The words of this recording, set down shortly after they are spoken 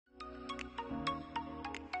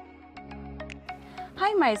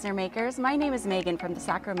Hi Meisner makers, my name is Megan from the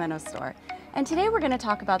Sacramento store, and today we're going to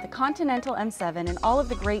talk about the Continental M7 and all of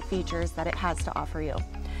the great features that it has to offer you.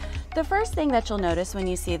 The first thing that you'll notice when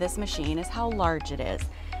you see this machine is how large it is.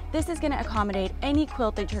 This is going to accommodate any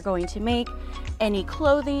quilt that you're going to make, any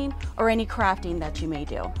clothing, or any crafting that you may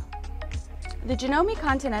do. The Janome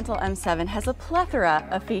Continental M7 has a plethora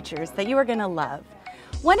of features that you are going to love.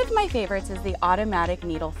 One of my favorites is the automatic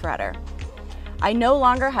needle threader. I no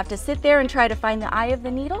longer have to sit there and try to find the eye of the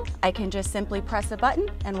needle. I can just simply press a button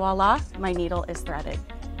and voila, my needle is threaded.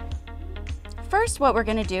 First, what we're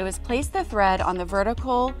going to do is place the thread on the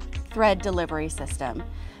vertical thread delivery system.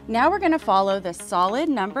 Now we're going to follow the solid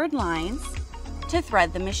numbered lines to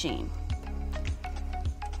thread the machine.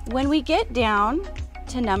 When we get down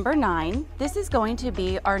to number 9, this is going to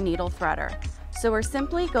be our needle threader. So we're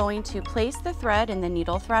simply going to place the thread in the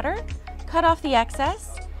needle threader, cut off the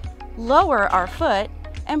excess, lower our foot,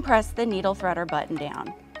 and press the needle threader button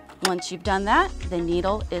down. Once you've done that, the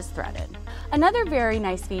needle is threaded. Another very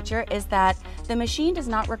nice feature is that the machine does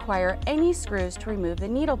not require any screws to remove the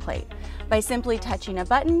needle plate. By simply touching a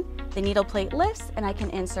button, the needle plate lifts and I can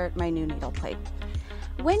insert my new needle plate.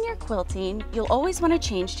 When you're quilting, you'll always want to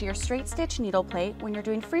change to your straight stitch needle plate when you're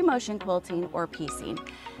doing free motion quilting or piecing.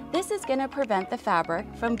 This is going to prevent the fabric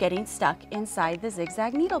from getting stuck inside the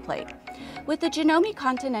zigzag needle plate. With the Janome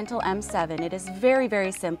Continental M7, it is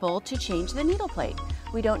very simple to change the needle plate.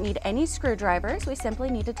 We don't need any screwdrivers, we simply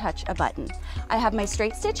need to touch a button. I have my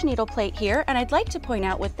straight stitch needle plate here, and I'd like to point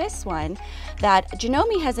out with this one that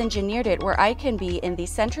Janome has engineered it where I can be in the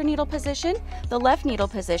center needle position, the left needle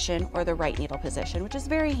position, or the right needle position, which is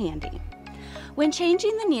very handy. When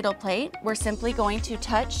changing the needle plate, we're simply going to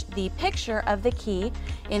touch the picture of the key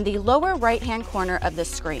in the lower right-hand corner of the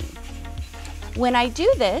screen. When I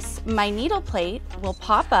do this, my needle plate will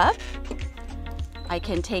pop up. I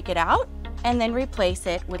can take it out and then replace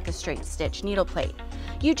it with the straight stitch needle plate.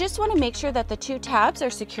 You just want to make sure that the two tabs are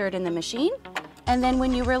secured in the machine, and then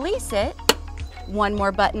when you release it, one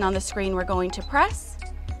more button on the screen we're going to press,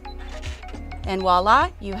 and voila,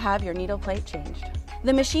 you have your needle plate changed.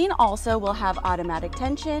 The machine also will have automatic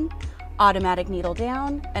tension, automatic needle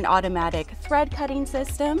down, an automatic thread cutting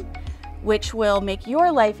system, which will make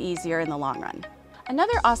your life easier in the long run.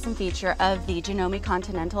 Another awesome feature of the Janome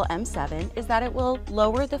Continental M7 is that it will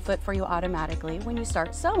lower the foot for you automatically when you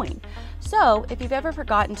start sewing. So if you've ever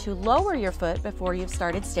forgotten to lower your foot before you've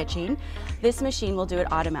started stitching, this machine will do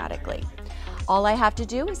it automatically. All I have to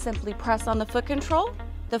do is simply press on the foot control,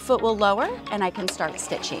 the foot will lower, and I can start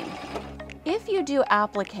stitching. If you do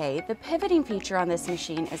applique, the pivoting feature on this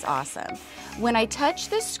machine is awesome. When I touch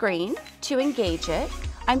the screen to engage it,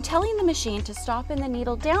 I'm telling the machine to stop in the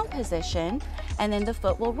needle down position, and then the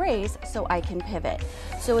foot will raise so I can pivot.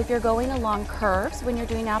 So if you're going along curves when you're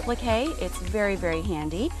doing applique, it's very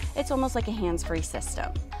handy. It's almost like a hands-free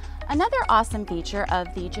system. Another awesome feature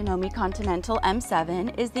of the Janome Continental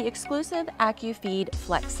M7 is the exclusive AccuFeed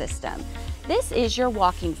Flex system. This is your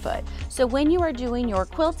walking foot, so when you are doing your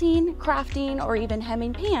quilting, crafting, or even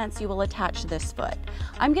hemming pants, you will attach this foot.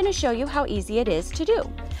 I'm going to show you how easy it is to do.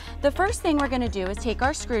 The first thing we're going to do is take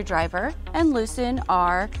our screwdriver and loosen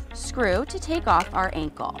our screw to take off our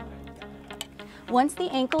ankle. Once the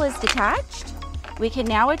ankle is detached, we can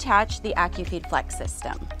now attach the AccuFeed Flex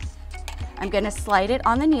system. I'm going to slide it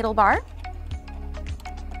on the needle bar.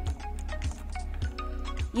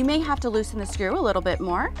 You may have to loosen the screw a little bit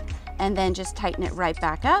more, and then just tighten it right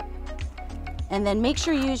back up. And then make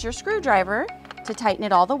sure you use your screwdriver to tighten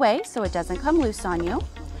it all the way so it doesn't come loose on you.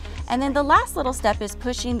 And then the last little step is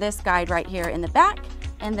pushing this guide right here in the back,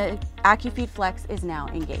 and the AccuFeed Flex is now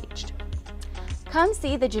engaged. Come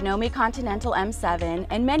see the Janome Continental M7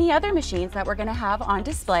 and many other machines that we're going to have on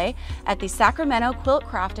display at the Sacramento Quilt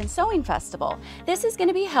Craft and Sewing Festival. This is going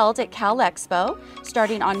to be held at Cal Expo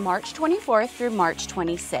starting on March 24th through March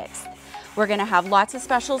 26th. We're going to have lots of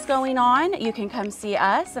specials going on. You can come see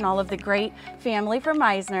us and all of the great family from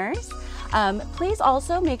Meisner's. Please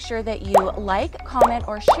also make sure that you like, comment,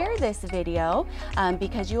 or share this video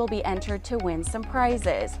because you will be entered to win some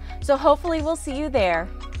prizes. So hopefully we'll see you there.